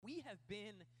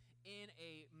been in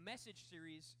a message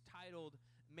series titled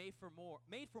Made for More,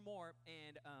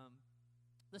 and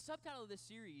the subtitle of this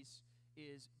series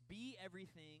is Be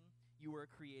Everything You Were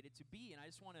Created to Be. And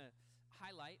I just want to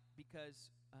highlight,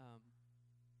 because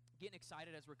getting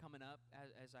excited as we're coming up,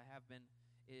 as I have been,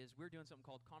 is we're doing something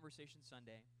called Conversation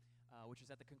Sunday, which is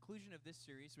at the conclusion of this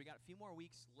series. So we got a few more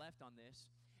weeks left on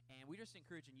this. And we're just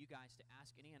encouraging you guys to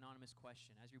ask any anonymous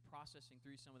question as you're processing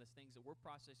through some of the things that we're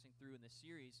processing through in this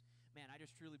series. Man, I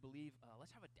just truly believe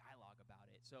let's have a dialogue about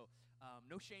it. So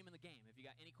no shame in the game. If you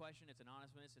got any question, it's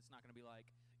anonymous. It's not going to be like,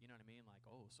 you know what I mean? Like,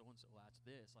 oh, so-and-so, that's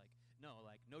this. Like, no,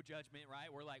 no judgment, right?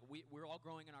 We're all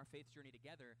growing in our faith journey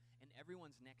together, and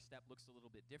everyone's next step looks a little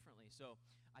bit differently. So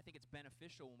I think it's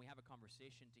beneficial when we have a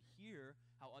conversation to hear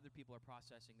how other people are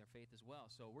processing their faith as well.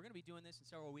 So we're going to be doing this in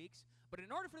several weeks. But in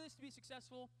order for this to be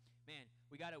successful, man,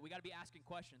 we gotta be asking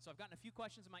questions. So I've gotten a few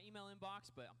questions in my email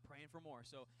inbox, but I'm praying for more.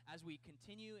 So as we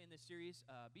continue in this series,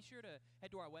 be sure to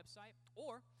head to our website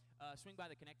or swing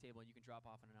by the Connect table, and you can drop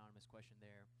off an anonymous question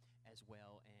there as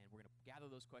well. And we're gonna gather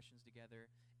those questions together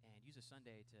and use a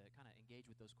Sunday to kind of engage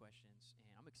with those questions.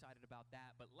 And I'm excited about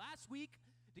that. But last week,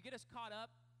 to get us caught up,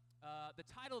 the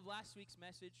title of last week's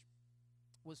message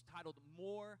was titled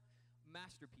More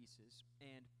Masterpieces,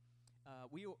 and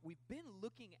we've been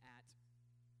looking at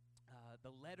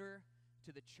the letter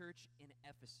to the church in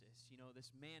Ephesus. You know,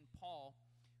 this man, Paul,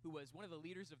 who was one of the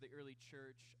leaders of the early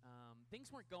church,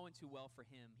 things weren't going too well for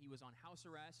him. He was on house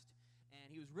arrest, and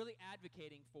he was really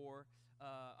advocating for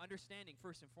understanding,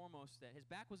 first and foremost, that his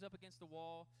back was up against the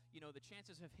wall. You know, the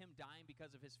chances of him dying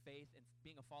because of his faith and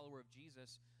being a follower of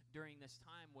Jesus during this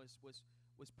time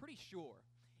was pretty sure.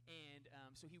 And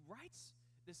so he writes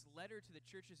this letter to the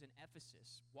churches in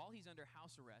Ephesus while he's under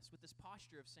house arrest with this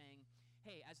posture of saying,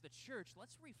 hey, as the church,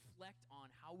 let's reflect on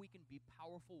how we can be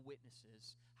powerful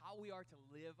witnesses, how we are to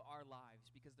live our lives.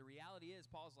 Because the reality is,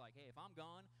 Paul's like, hey, if I'm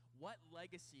gone, what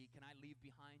legacy can I leave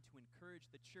behind to encourage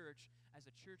the church as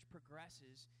the church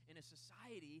progresses in a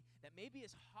society that maybe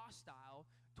is hostile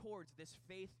towards this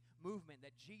faith movement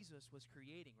that Jesus was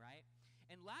creating, right?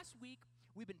 And last week,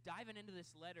 we've been diving into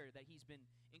this letter that he's been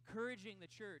encouraging the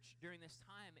church during this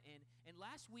time. And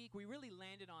last week, we really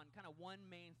landed on kind of one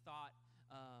main thought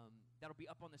that'll be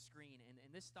up on the screen.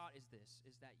 And this thought is this,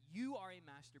 is that you are a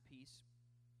masterpiece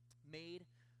made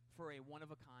for a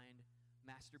one-of-a-kind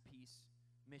masterpiece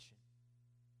mission.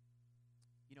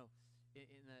 You know,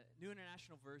 in the New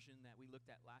International Version that we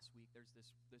looked at last week, there's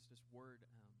this word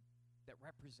that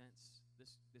represents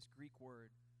this Greek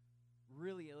word,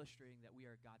 really illustrating that we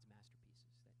are God's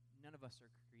masterpieces, that none of us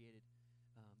are created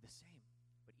the same,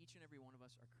 but each and every one of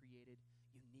us are created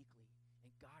uniquely. And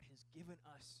God has given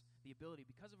us the ability,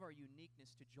 because of our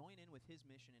uniqueness, to join in with his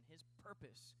mission and his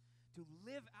purpose to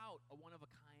live out a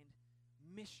one-of-a-kind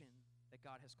mission that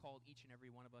God has called each and every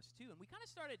one of us to. And we kind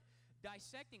of started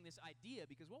dissecting this idea,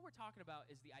 because what we're talking about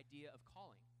is the idea of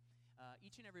calling.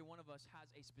 Each and every one of us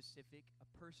has a specific, a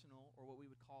personal, or what we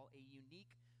would call a unique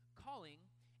calling,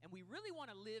 and we really want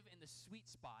to live in the sweet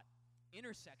spot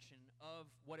intersection of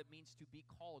what it means to be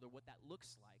called, or what that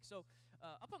looks like. So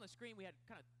up on the screen, we had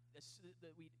kind of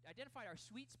we identified our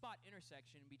sweet spot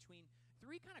intersection between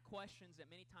three kind of questions that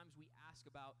many times we ask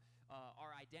about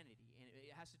our identity. And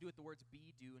it has to do with the words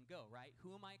be, do, and go, right?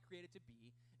 Who am I created to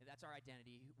be? And that's our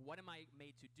identity. What am I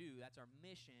made to do? That's our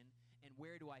mission. And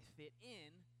where do I fit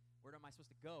in? Where am I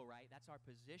supposed to go, right? That's our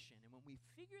position. And when we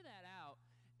figure that out,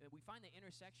 we find the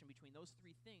intersection between those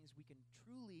three things, we can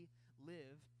truly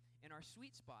live in our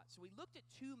sweet spot. So we looked at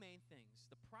two main things: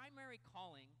 the primary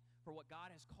calling for what God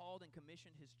has called and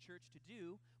commissioned his church to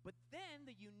do, but then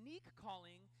the unique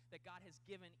calling that God has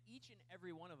given each and every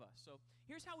one of us. So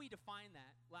here's how we defined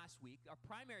that last week. Our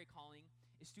primary calling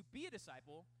is to be a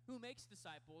disciple who makes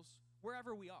disciples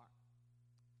wherever we are.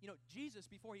 You know, Jesus,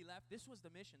 before he left, this was the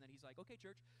mission that he's like, okay,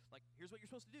 church, like, here's what you're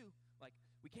supposed to do. Like,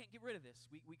 we can't get rid of this.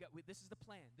 This is the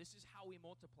plan. This is how we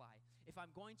multiply. If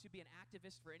I'm going to be an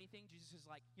activist for anything, Jesus is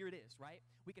like, here it is, right?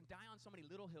 We can die on so many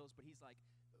little hills, but he's like,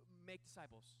 make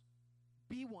disciples.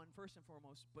 Be one first and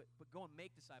foremost, but go and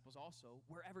make disciples also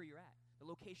wherever you're at. The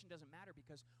location doesn't matter,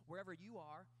 because wherever you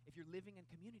are, if you're living in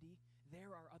community,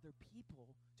 there are other people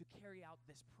to carry out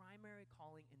this primary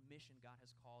calling and mission God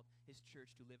has called his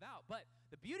church to live out. But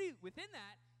the beauty within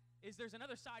that is there's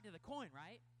another side to the coin,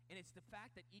 right? And it's the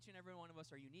fact that each and every one of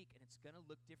us are unique, and it's going to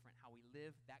look different how we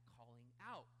live that calling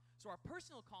out. So our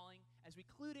personal calling, as we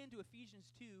clued into Ephesians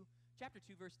 2, chapter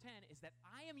 2, verse 10, is that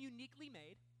I am uniquely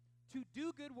made to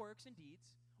do good works and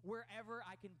deeds wherever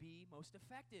I can be most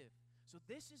effective. So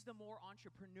this is the more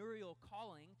entrepreneurial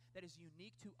calling that is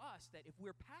unique to us, that if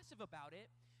we're passive about it,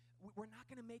 we're not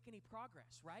going to make any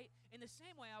progress, right? In the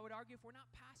same way, I would argue if we're not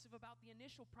passive about the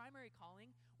initial primary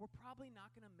calling, we're probably not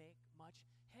going to make much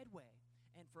headway.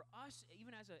 And for us,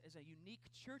 even as a unique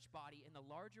church body in the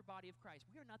larger body of Christ,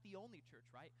 we are not the only church,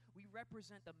 right? We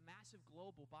represent the massive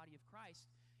global body of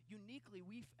Christ. Uniquely,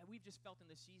 we've just felt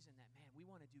in this season that, man, we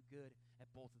want to do good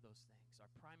at both of those things. Our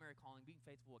primary calling, being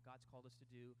faithful what God's called us to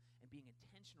do, and being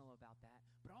intentional about that,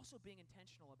 but also being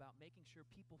intentional about making sure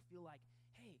people feel like,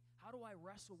 hey, how do I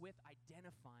wrestle with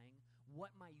identifying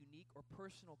what my unique or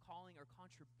personal calling or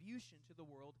contribution to the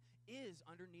world is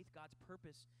underneath God's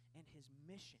purpose and his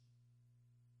mission?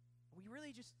 We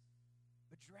really just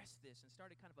addressed this and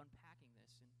started kind of unpacking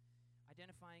this and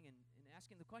identifying and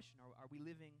asking the question, are we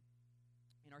living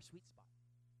in our sweet spot?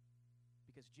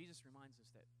 Because Jesus reminds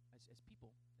us that as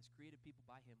people, as created people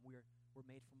by him, we're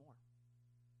made for more.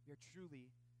 We are truly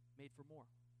made for more.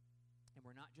 And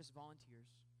we're not just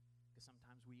volunteers, because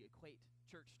sometimes we equate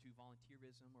church to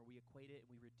volunteerism, or we equate it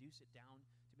and we reduce it down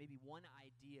to maybe one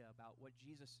idea about what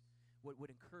Jesus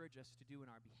would encourage us to do in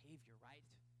our behavior, right?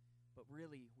 But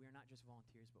really, we are not just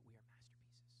volunteers, but we are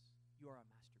masterpieces. You are a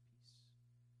masterpiece.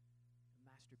 A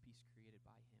masterpiece created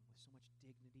by him with so much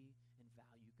dignity and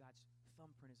value. God's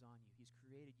thumbprint is on you. He's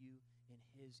created you in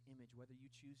his image. Whether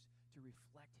you choose to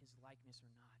reflect his likeness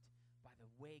or not, by the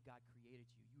way God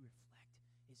created you, you reflect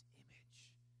his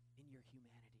image in your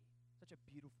humanity. Such a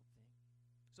beautiful thing.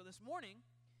 So this morning,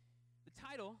 the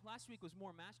title, last week was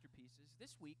More Masterpieces.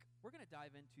 This week, we're going to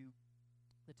dive into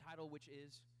the title, which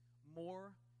is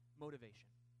More Motivation.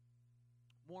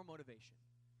 More motivation.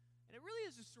 And it really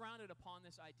is just surrounded upon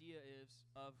this idea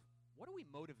of what are we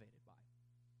motivated by?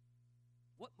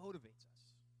 What motivates us?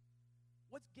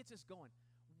 What gets us going?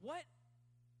 What,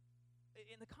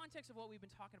 in the context of what we've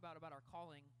been talking about our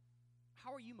calling, how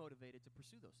are you motivated to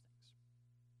pursue those things?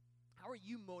 How are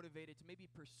you motivated to maybe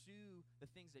pursue the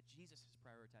things that Jesus has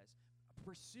prioritized?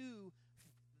 Pursue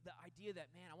the idea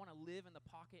that, man, I want to live in the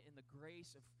pocket and the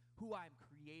grace of who I'm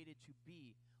created to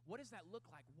be. What does that look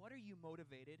like? What are you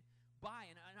motivated by?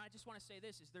 And I just want to say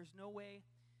this, is there's no way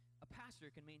a pastor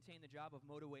can maintain the job of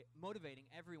motivating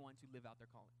everyone to live out their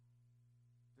calling.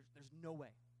 There's no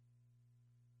way.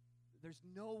 There's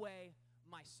no way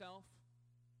myself,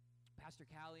 Pastor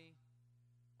Callie,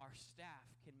 our staff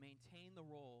can maintain the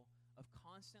role of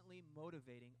constantly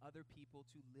motivating other people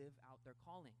to live out their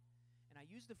calling. And I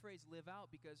use the phrase live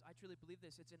out because I truly believe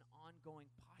this. It's an ongoing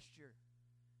posture.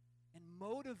 And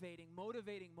motivating,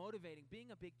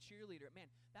 being a big cheerleader, man,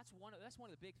 that's one of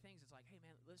the big things. It's like, hey,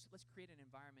 man, let's create an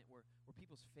environment where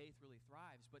people's faith really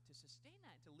thrives. But to sustain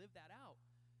that and to live that out,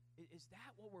 is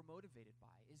that what we're motivated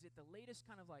by? Is it the latest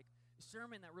kind of like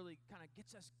sermon that really kind of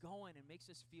gets us going and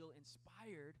makes us feel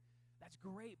inspired? That's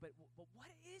great, but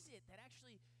what is it that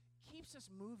actually keeps us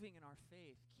moving in our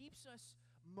faith, keeps us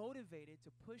motivated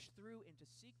to push through and to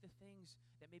seek the things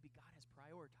that maybe God has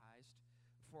prioritized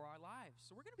for our lives?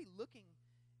 So we're going to be looking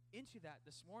into that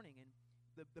this morning. And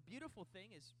the beautiful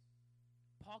thing is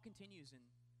Paul continues in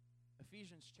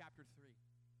Ephesians chapter 3.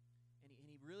 And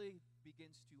he really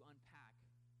begins to unpack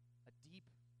a deep,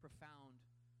 profound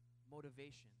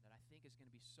motivation that I think is going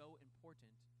to be so important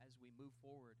as we move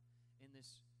forward in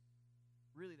this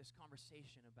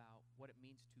conversation about what it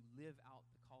means to live out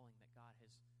the calling that God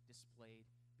has displayed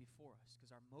before us.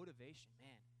 Because our motivation,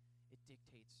 man, it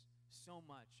dictates so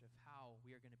much of how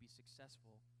we are going to be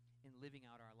successful in living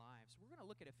out our lives. We're going to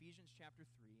look at Ephesians chapter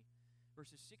 3,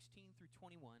 verses 16 through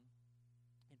 21,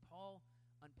 and Paul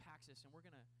unpacks this, and we're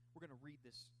going to read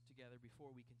this together before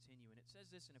we continue. And it says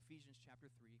this in Ephesians chapter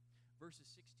 3, verses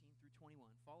 16 through 21.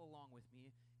 Follow along with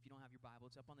me if you don't have your Bible.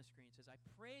 It's up on the screen. It says, I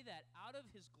pray that out of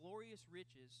his glorious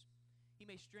riches he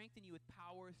may strengthen you with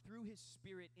power through his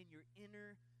Spirit in your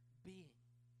inner being,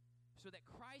 so that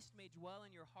Christ may dwell in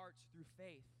your hearts through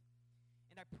faith.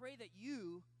 And I pray that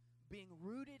you, being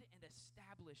rooted and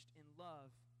established in love,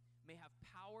 may have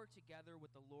power together with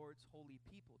the Lord's holy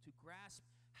people to grasp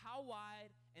how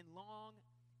wide and long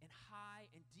and high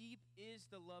and deep is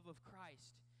the love of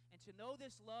Christ, and to know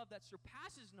this love that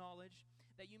surpasses knowledge,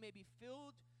 that you may be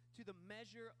filled to the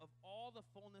measure of all the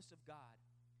fullness of God.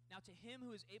 Now to him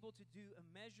who is able to do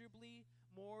immeasurably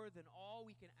more than all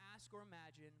we can ask or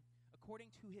imagine,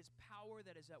 according to his power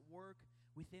that is at work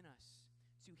within us,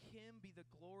 to him be the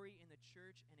glory in the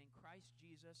church and in Christ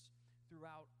Jesus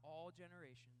throughout all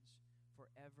generations,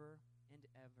 forever and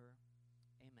ever.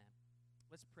 Amen.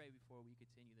 Let's pray before we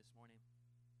continue this morning.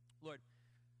 Lord,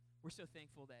 we're so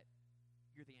thankful that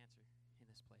you're the answer in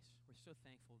this place. We're so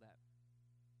thankful that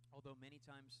although many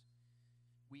times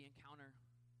we encounter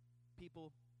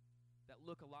people that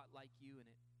look a lot like you, and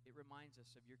it reminds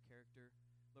us of your character,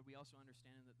 Lord, we also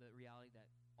understand the reality that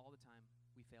all the time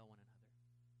we fail one another.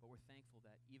 But we're thankful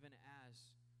that even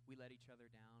as we let each other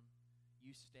down,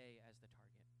 you stay as the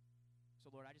target. So,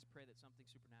 Lord, I just pray that something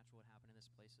supernatural would happen in this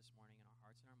place this morning in our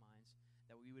hearts and our minds,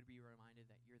 that we would be reminded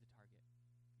that you're the target.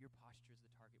 Your posture is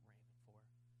the target we're aiming for.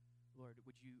 Lord,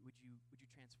 would you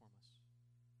transform us?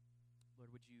 Lord,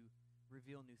 would you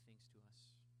reveal new things to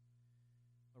us?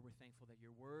 Lord, we're thankful that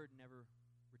your word never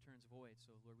returns void.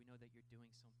 So, Lord, we know that you're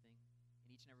doing something in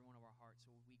each and every one of our hearts.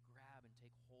 So we grab and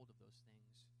take hold of those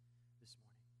things this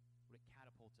morning. Would it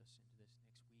catapult us into this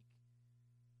next week?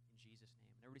 In Jesus'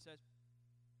 name. And everybody says,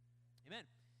 amen.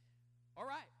 All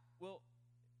right. Well,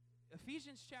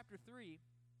 Ephesians chapter 3,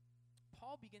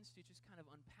 Paul begins to just kind of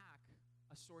unpack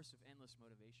a source of endless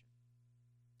motivation.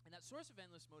 And that source of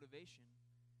endless motivation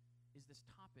is this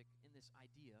topic and this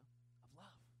idea of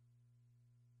love.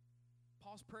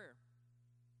 Paul's prayer: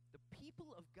 the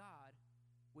people of God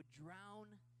would drown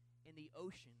in the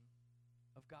ocean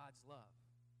of God's love.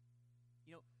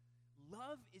 You know,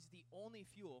 love is the only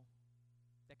fuel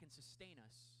that can sustain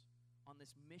us on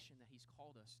this mission that he's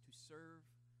called us to serve,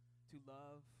 to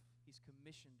love. He's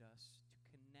commissioned us to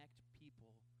connect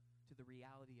people to the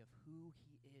reality of who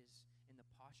he is in the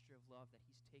posture of love that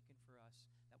he's taken for us,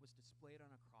 that was displayed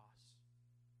on a cross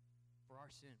for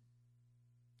our sin.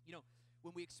 You know,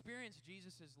 when we experience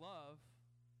Jesus' love,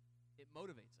 it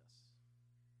motivates us.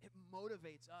 It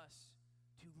motivates us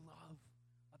to love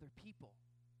other people.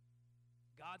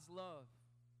 God's love,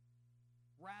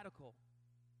 radical.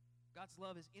 God's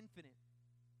love is infinite.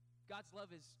 God's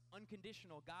love is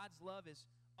unconditional. God's love is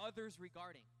others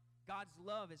regarding. God's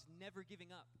love is never giving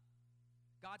up.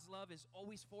 God's love is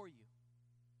always for you.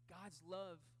 God's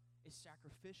love is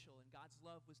sacrificial, and God's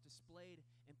love was displayed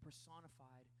and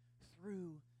personified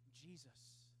through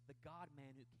Jesus, the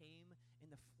God-man who came in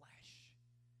the flesh.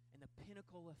 And the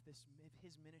pinnacle of his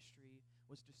ministry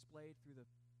was displayed through the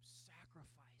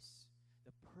sacrifice,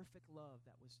 the perfect love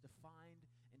that was defined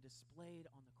and displayed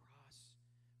on the cross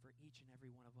for each and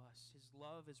every one of us. His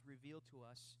love is revealed to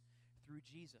us through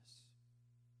Jesus.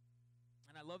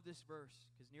 And I love this verse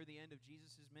because near the end of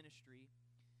Jesus' ministry,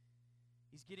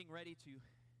 he's getting ready to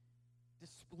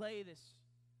display this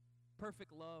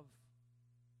perfect love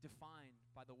defined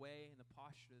by the way and the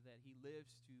posture that he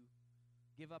lives to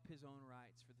give up his own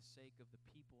rights for the sake of the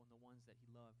people and the ones that he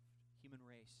loved, human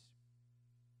race.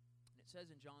 And it says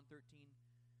in John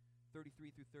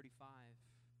 13:33 through 35,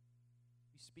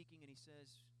 he's speaking and he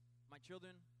says, "My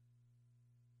children,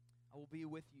 I will be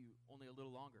with you only a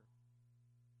little longer.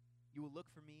 You will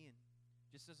look for me, and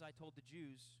just as I told the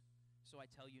Jews, so I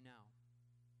tell you now.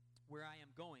 Where I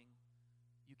am going,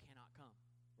 you cannot come,"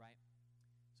 right?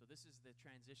 So this is the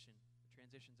transition. The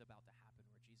transition's about to happen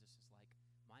where Jesus is like,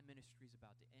 my ministry is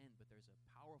about to end, but there's a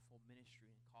powerful ministry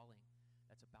and calling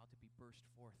that's about to be burst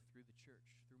forth through the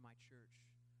church, through my church,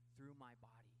 through my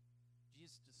body.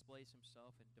 Jesus displays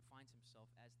himself and defines himself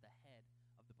as the head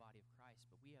of the body of Christ,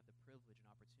 but we have the privilege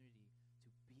and opportunity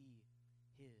to be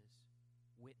his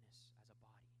witness as a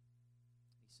body.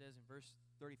 He says in verse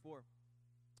 34,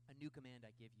 "A new command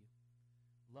I give you,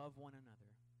 love one another.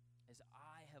 As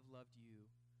I have loved you,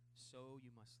 so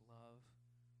you must love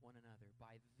one another.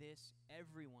 By this,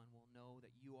 everyone will know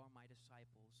that you are my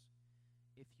disciples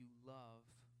if you love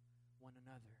one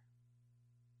another."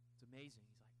 It's amazing.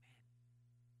 He's like, man,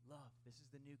 love. This is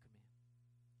the new command.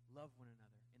 Love one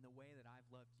another in the way that I've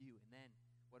loved you. And then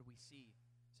what do we see?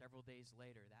 Several days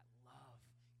later, that love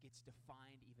gets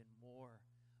defined even more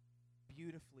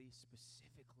beautifully,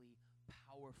 specifically,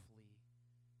 powerfully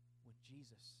when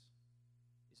Jesus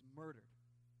is murdered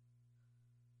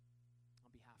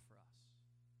on behalf for us.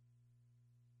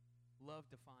 Love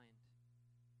defined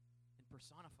and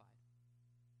personified.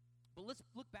 But let's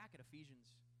look back at Ephesians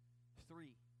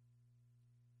 3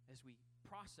 as we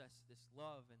process this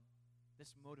love and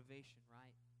this motivation,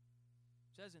 right?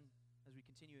 It says as we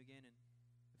continue again in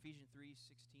Ephesians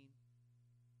 3:16,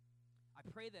 "I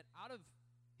pray that out of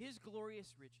his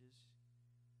glorious riches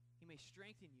he may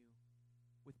strengthen you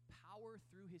with power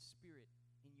through his Spirit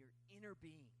in your inner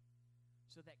being,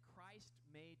 so that Christ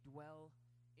may dwell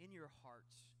in your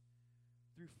hearts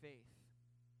through faith."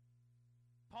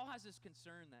 Paul has this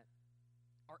concern that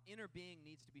our inner being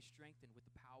needs to be strengthened with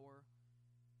the power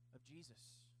of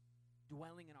Jesus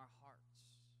dwelling in our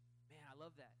hearts. Man, I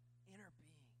love that. Inner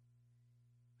being.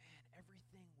 Man,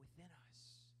 everything within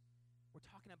us. We're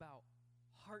talking about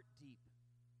heart deep,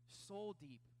 soul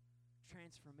deep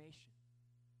transformation.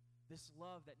 This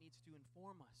love that needs to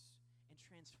inform us and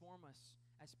transform us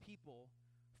as people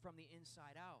from the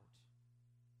inside out.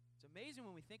 It's amazing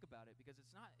when we think about it, because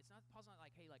Paul's not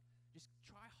like, hey, like, just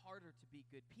try harder to be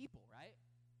good people, right?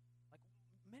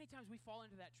 many times we fall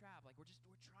into that trap. Like we're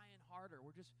trying harder.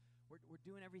 We're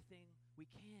doing everything we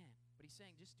can. But he's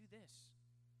saying, just do this.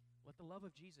 Let the love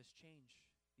of Jesus change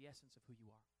the essence of who you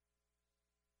are.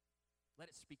 Let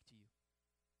it speak to you.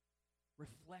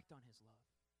 Reflect on his love.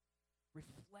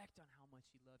 Reflect on how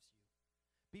much he loves you.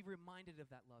 Be reminded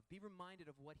of that love. Be reminded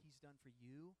of what he's done for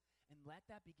you, and let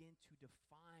that begin to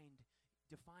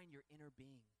define your inner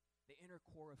being, the inner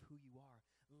core of who you are.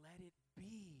 Let it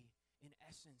be, in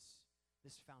essence,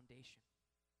 this foundation.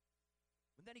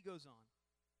 And then he goes on,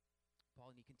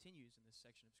 Paul, and he continues in this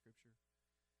section of Scripture.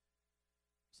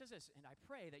 He says this, and I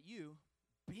pray that you,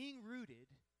 being rooted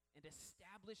and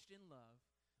established in love,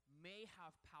 may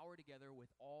have power together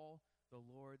with all the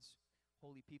Lord's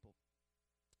holy people.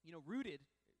 You know, rooted,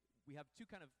 we have two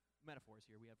kind of metaphors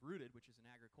here. We have rooted, which is an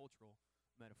agricultural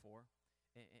metaphor,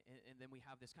 and then we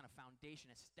have this kind of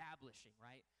foundation, establishing,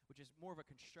 right, which is more of a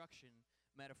construction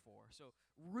metaphor. So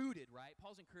rooted, right?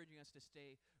 Paul's encouraging us to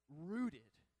stay rooted,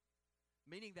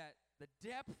 meaning that the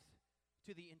depth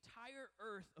to the entire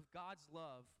earth of God's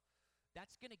love,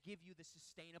 that's going to give you the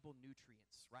sustainable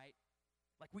nutrients, right?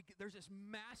 Like there's this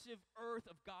massive earth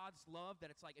of God's love that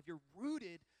it's like if you're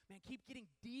rooted, man, keep getting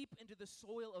deep into the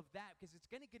soil of that, because it's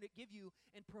going to give you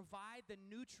and provide the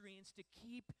nutrients to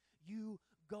keep you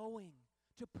going,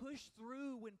 to push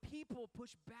through when people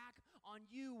push back on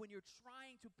you, when you're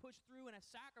trying to push through in a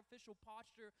sacrificial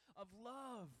posture of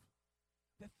love.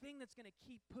 The thing that's going to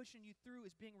keep pushing you through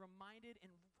is being reminded and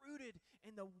rooted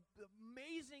in the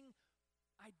amazing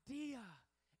idea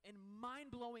and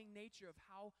mind-blowing nature of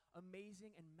how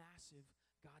amazing and massive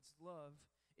God's love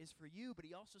is for you. But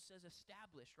he also says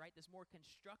established, right? This more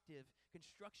construction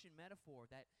metaphor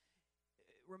that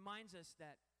reminds us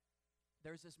that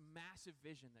there's this massive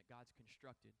vision that God's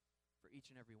constructed for each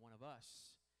and every one of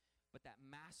us. But that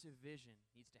massive vision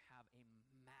needs to have a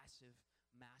massive,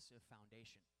 massive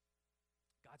foundation.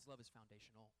 God's love is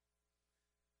foundational.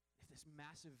 If this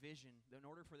massive vision, in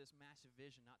order for this massive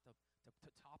vision not to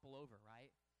topple over, right?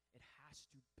 It has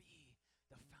to be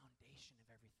the foundation of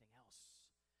everything else.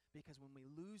 Because when we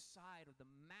lose sight of the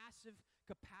massive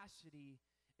capacity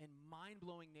and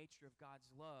mind-blowing nature of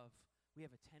God's love, we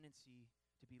have a tendency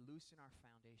to be loose in our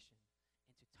foundation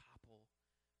and to topple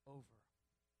over.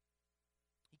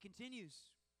 He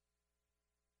continues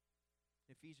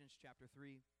in Ephesians chapter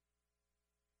 3.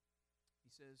 He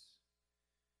says,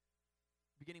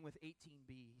 beginning with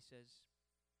 18b, he says,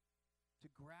 to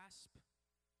grasp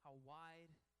how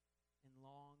wide and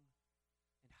long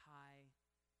and high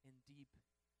and deep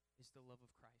is the love of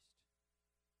Christ,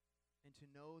 and to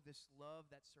know this love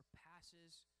that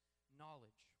surpasses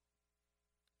knowledge,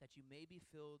 that you may be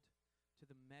filled to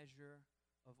the measure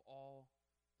of all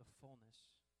the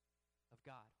fullness of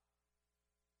God.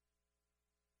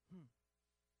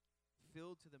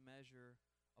 Filled to the measure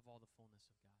of all the fullness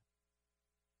of God.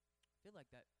 I feel like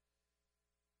that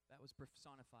was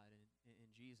personified in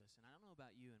Jesus. And I don't know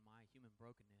about you and my human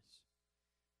brokenness.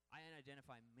 I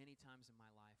identify many times in my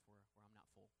life where I'm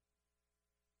not full.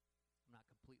 I'm not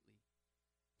completely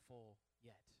full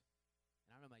yet.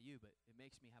 And I don't know about you, but it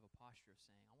makes me have a posture of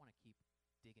saying, I want to keep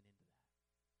digging into that.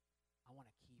 I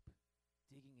want to keep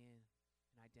digging in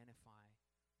and identify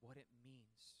what it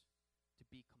means to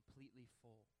be completely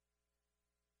full.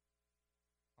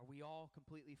 Are we all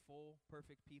completely full,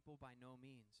 perfect people? By no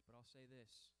means. But I'll say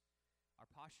this. Our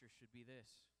posture should be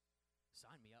this.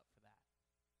 Sign me up for that.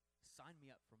 Sign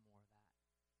me up for more of that.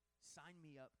 Sign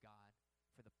me up, God,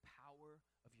 for the power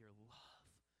of your love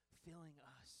filling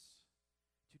us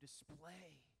to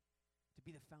display, to be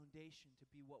the foundation, to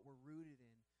be what we're rooted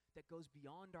in, that goes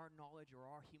beyond our knowledge or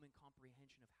our human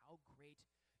comprehension of how great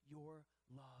your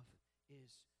love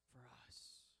is for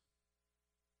us.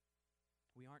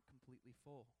 We aren't completely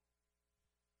full,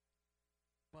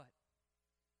 but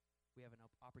we have an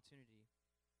opportunity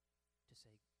to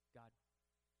say, God,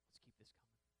 let's keep this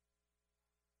coming.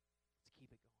 Let's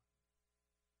keep it going.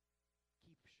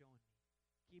 Keep showing me.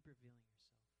 Keep revealing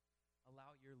yourself.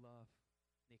 Allow your love,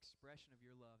 the expression of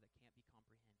your love that can't be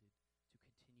comprehended, to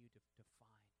continue to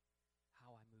define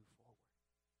how I move forward.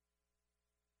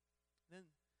 Then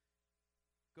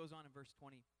goes on in verse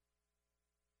 20.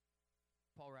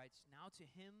 Paul writes, now to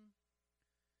him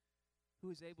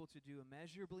who is able to do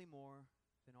immeasurably more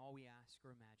than all we ask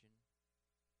or imagine,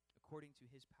 according to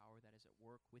his power that is at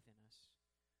work within us,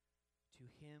 to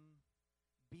him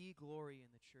be glory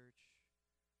in the church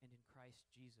and in Christ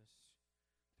Jesus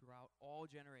throughout all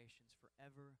generations,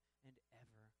 forever and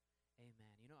ever.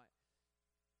 Amen. You know, I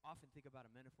often think about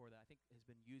a metaphor that I think has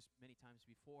been used many times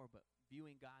before, but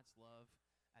viewing God's love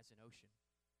as an ocean.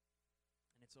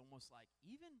 And it's almost like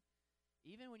even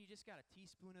when you just got a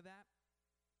teaspoon of that,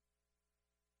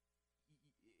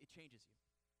 changes you.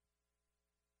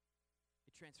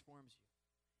 It transforms you.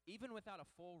 Even without a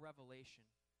full revelation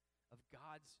of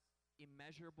God's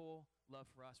immeasurable love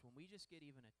for us, when we just get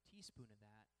even a teaspoon of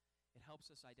that, it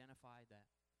helps us identify that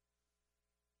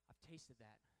I've tasted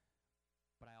that,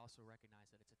 but I also recognize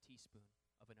that it's a teaspoon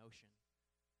of an ocean.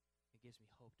 It gives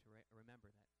me hope to remember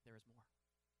that there is more.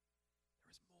 There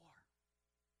is more.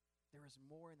 There is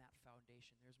more in that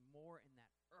foundation. There's more in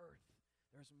that earth.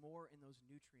 There's more in those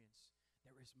nutrients.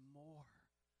 There is more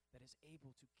that is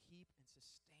able to keep and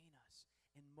sustain us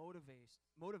and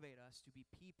motivate us to be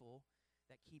people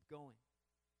that keep going.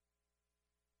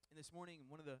 And this morning,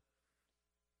 one of the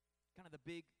kind of the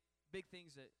big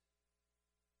things that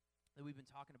we've been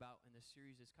talking about in this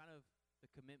series is kind of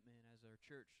the commitment as our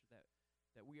church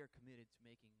that we are committed to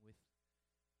making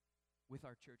with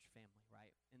our church family,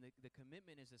 right? And the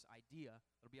commitment is this idea,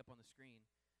 it'll be up on the screen,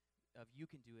 of you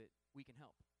can do it, we can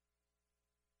help.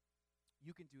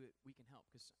 You can do it, we can help.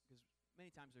 Because many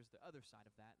times there's the other side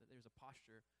of that there's a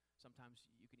posture. Sometimes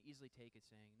you can easily take it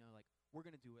saying, no, like, we're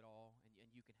going to do it all, and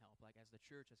you can help. Like, as the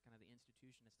church, as kind of the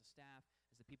institution, as the staff,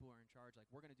 as the people who are in charge, like,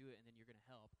 we're going to do it, and then you're going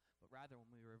to help. But rather, when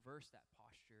we reverse that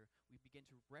posture, we begin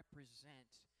to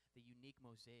represent the unique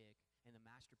mosaic and the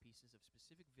masterpieces of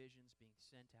specific visions being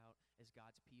sent out as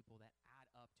God's people that add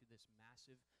up to this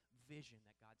massive vision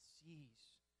that God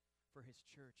sees for his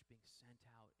church being sent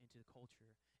out into the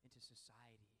culture, into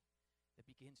society, that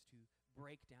begins to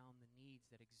break down the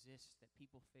needs that exist, that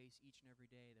people face each and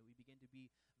every day, that we begin to be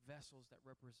vessels that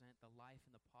represent the life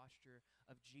and the posture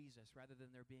of Jesus. Rather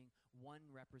than there being one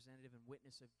representative and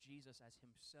witness of Jesus as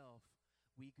himself,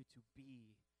 we get to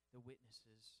be the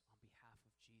witnesses on behalf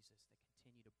of Jesus that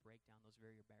continue to break down those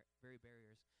very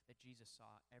barriers that Jesus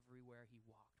saw everywhere he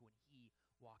walked when he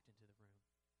walked into the room.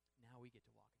 Now we get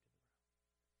to walk into the room.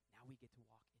 Now we get to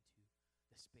walk into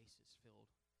the spaces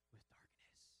filled with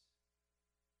darkness.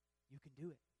 You can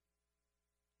do it.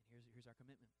 And here's our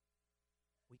commitment.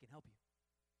 We can help you.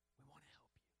 We want to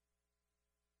help you.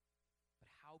 But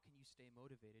how can you stay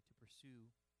motivated to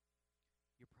pursue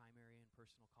your primary and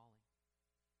personal calling?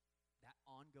 That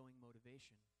ongoing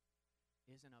motivation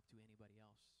isn't up to anybody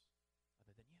else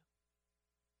other than you.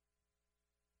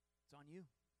 It's on you.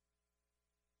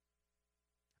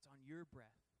 It's on your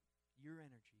breath, your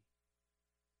energy,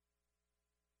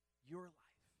 your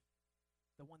life,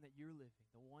 the one that you're living,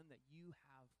 the one that you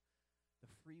have the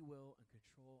free will and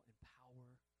control and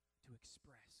power to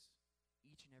express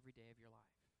each and every day of your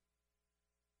life.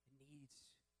 It needs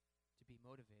to be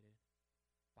motivated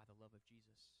by the love of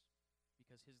Jesus,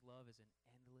 because his love is an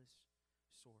endless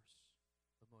source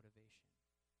of motivation.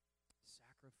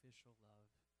 Sacrificial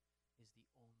love is the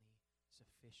only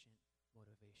sufficient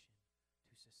motivation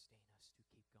to sustain us, to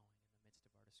keep going in the midst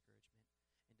of our discouragement,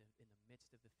 in the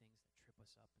midst of the things that trip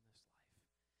us up in this life,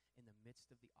 in the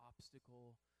midst of the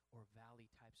obstacle or valley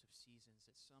types of seasons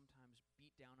that sometimes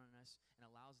beat down on us and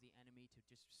allows the enemy to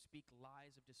just speak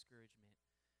lies of discouragement.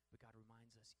 But God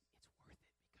reminds us, it's worth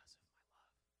it because of my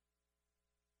love.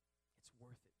 It's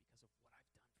worth it because of what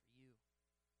I've done for you.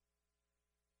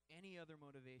 Any other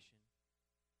motivation,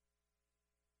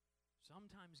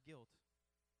 sometimes guilt,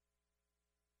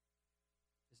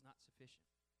 is not sufficient.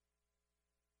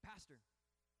 Pastor,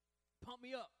 pump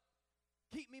me up.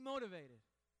 Keep me motivated.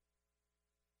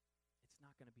 It's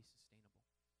not going to be sustainable.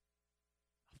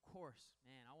 Of course,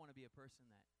 man, I want to be a person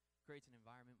that creates an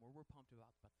environment where we're pumped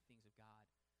about the things of God,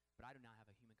 but I do not have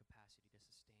a human capacity to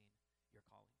sustain your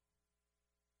calling,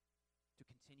 to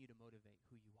continue to motivate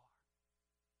who you are.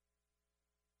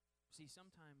 See,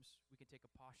 sometimes we can take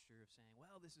a posture of saying,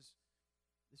 well, this is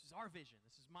our vision.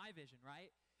 This is my vision,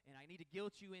 right? And I need to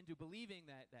guilt you into believing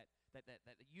that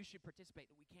you should participate.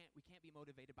 We can't be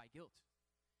motivated by guilt.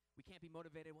 We can't be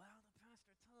motivated, well, the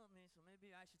pastor told me, so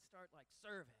maybe I should start like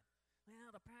serving.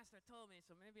 Well, the pastor told me,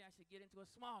 so maybe I should get into a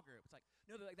small group. It's like,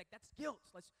 no, like that's guilt.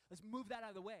 Let's move that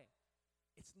out of the way.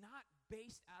 It's not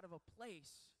based out of a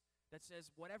place that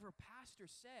says whatever pastor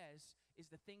says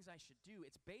is the things I should do.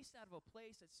 It's based out of a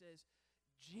place that says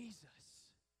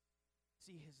Jesus.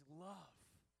 See, his love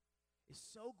is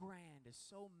so grand, is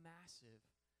so massive,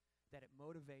 that it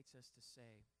motivates us to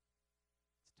say,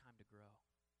 it's time to grow.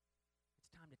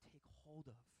 It's time to take hold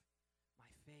of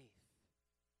my faith.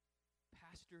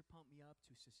 Pastor, pump me up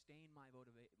to sustain my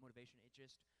motivation. It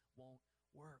just won't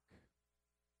work.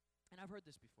 And I've heard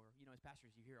this before. You know, as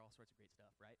pastors, you hear all sorts of great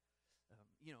stuff, right? And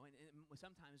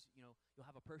sometimes, you'll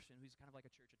have a person who's kind of like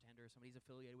a church attender, somebody's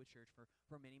affiliated with church for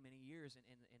many, many years, and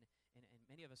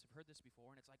many of us have heard this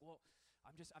before, and it's like, well,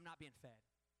 I'm not being fed.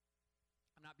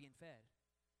 I'm not being fed.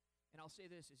 And I'll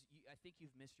say this, I think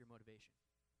you've missed your motivation,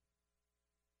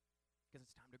 because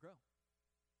it's time to grow.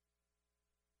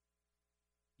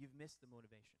 you've missed the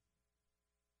motivation.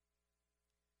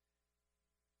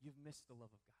 You've missed the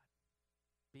love of God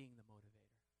being the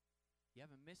motivator. You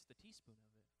haven't missed the teaspoon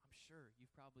of it. I'm sure you've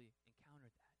probably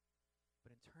encountered that.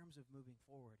 But in terms of moving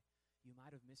forward, you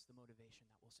might have missed the motivation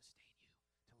that will sustain you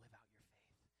to live out your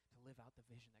faith, to live out the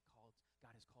vision that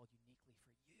God has called uniquely for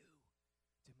you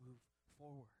to move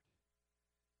forward.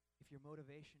 If your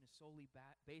motivation is solely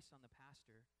based on the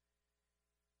pastor,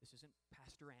 this isn't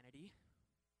pastoranity.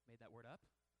 Made that word up,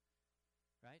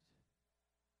 right?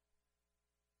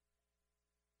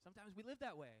 Sometimes we live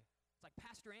that way. It's like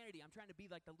pastoranity. I'm trying to be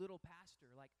like the little pastor.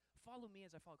 Like, follow me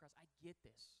as I follow Christ. I get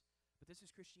this. But this is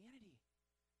Christianity.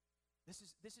 This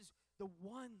is the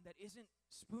one that isn't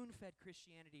spoon-fed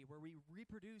Christianity, where we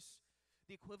reproduce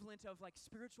the equivalent of like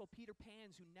spiritual Peter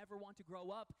Pans who never want to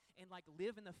grow up and like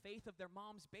live in the faith of their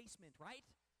mom's basement, right?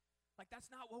 Like,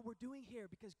 that's not what we're doing here,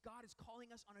 because God is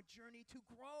calling us on a journey to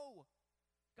grow.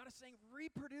 God is saying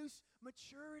reproduce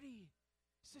maturity.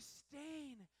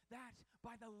 Sustain that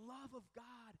by the love of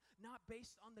God, not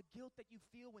based on the guilt that you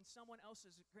feel when someone else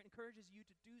encourages you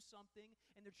to do something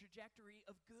in the trajectory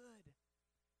of good.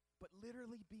 But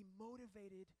literally be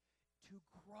motivated to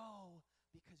grow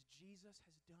because Jesus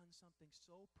has done something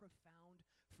so profound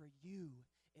for you.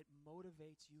 It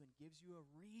motivates you and gives you a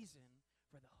reason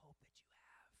for the hope that you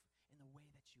have in the way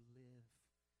that you live,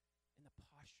 in the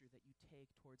posture that you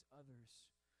take towards others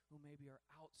who maybe are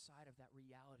outside of that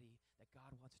reality, that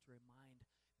God wants to remind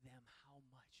them how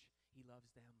much he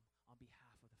loves them on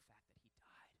behalf of the fact that he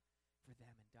died for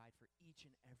them and died for each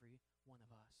and every one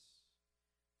of us.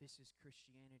 This is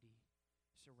Christianity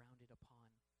surrounded upon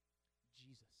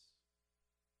Jesus.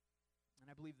 And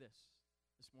I believe this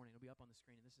morning. It'll be up on the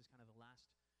screen, and this is kind of the last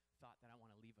thought that I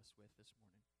want to leave us with this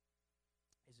morning,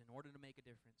 is in order to make a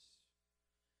difference,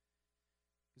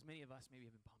 because many of us maybe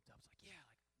have been pumped up. It's like, yeah,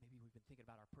 like maybe we've been thinking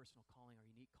about our personal calling, our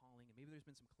unique calling, and maybe there's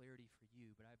been some clarity for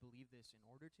you, but I believe this: in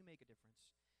order to make a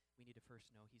difference, we need to first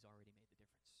know he's already made the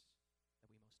difference that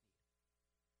we most need.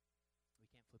 We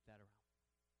can't flip that around.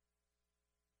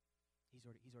 He's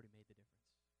already made the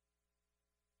difference.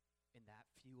 And that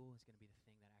fuel is going to be the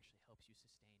thing that actually helps you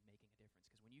sustain making a difference.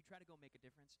 Because when you try to go make a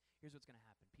difference, here's what's going to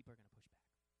happen. People are going to push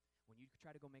back. When you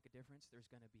try to go make a difference,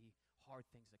 there's going to be hard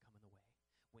things that come in the way.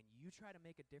 When you try to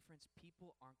make a difference,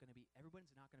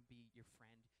 everybody's not going to be your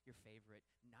friend, your favorite.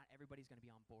 Not everybody's going to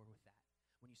be on board with that.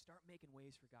 When you start making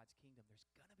waves for God's kingdom, there's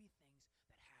going to be things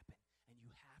that happen. And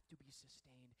you have to be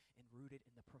sustained and rooted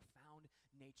in the profound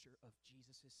nature of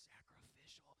Jesus'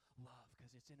 sacrificial love.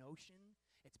 Because it's an ocean,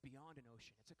 it's beyond an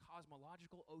ocean. It's a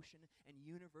cosmological ocean and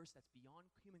universe that's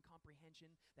beyond human comprehension,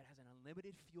 that has an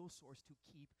unlimited fuel source to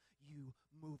keep you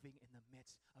moving in the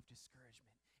midst of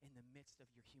discouragement, in the midst of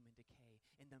your human decay,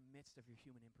 in the midst of your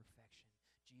human imperfection.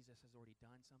 Jesus has already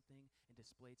done something and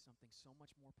displayed something so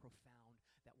much more profound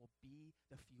that will be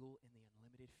the fuel in the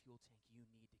unlimited fuel tank you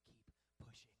need to keep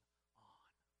pushing on.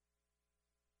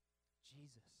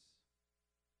 Jesus.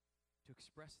 To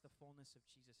express the fullness of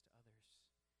Jesus to others,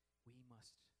 we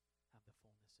must have the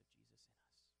fullness of Jesus in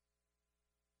us.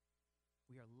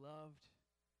 We are loved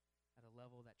at a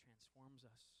level that transforms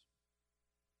us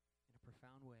in a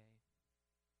profound way,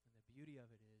 and the beauty of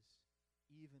it is,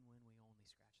 even when we only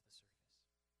scratch the surface.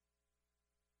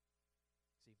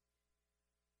 See,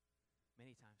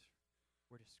 many times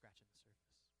we're just scratching the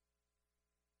surface,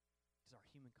 because our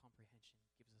human comprehension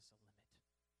gives us a limit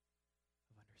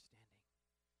of understanding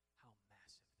how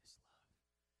massive this love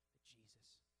that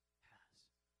Jesus has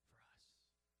for us.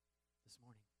 This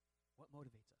morning, what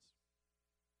motivates us?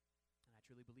 And I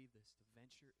truly believe this, to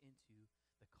venture into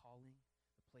the calling,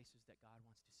 the places that God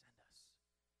wants to send us.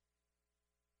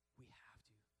 We have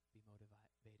to be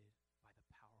motivated by the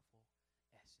powerful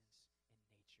essence and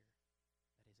nature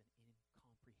that is an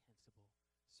incomprehensible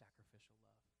sacrificial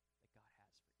love that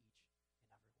God has for each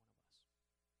and every one of us.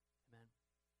 Amen.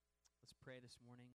 Let's pray this morning.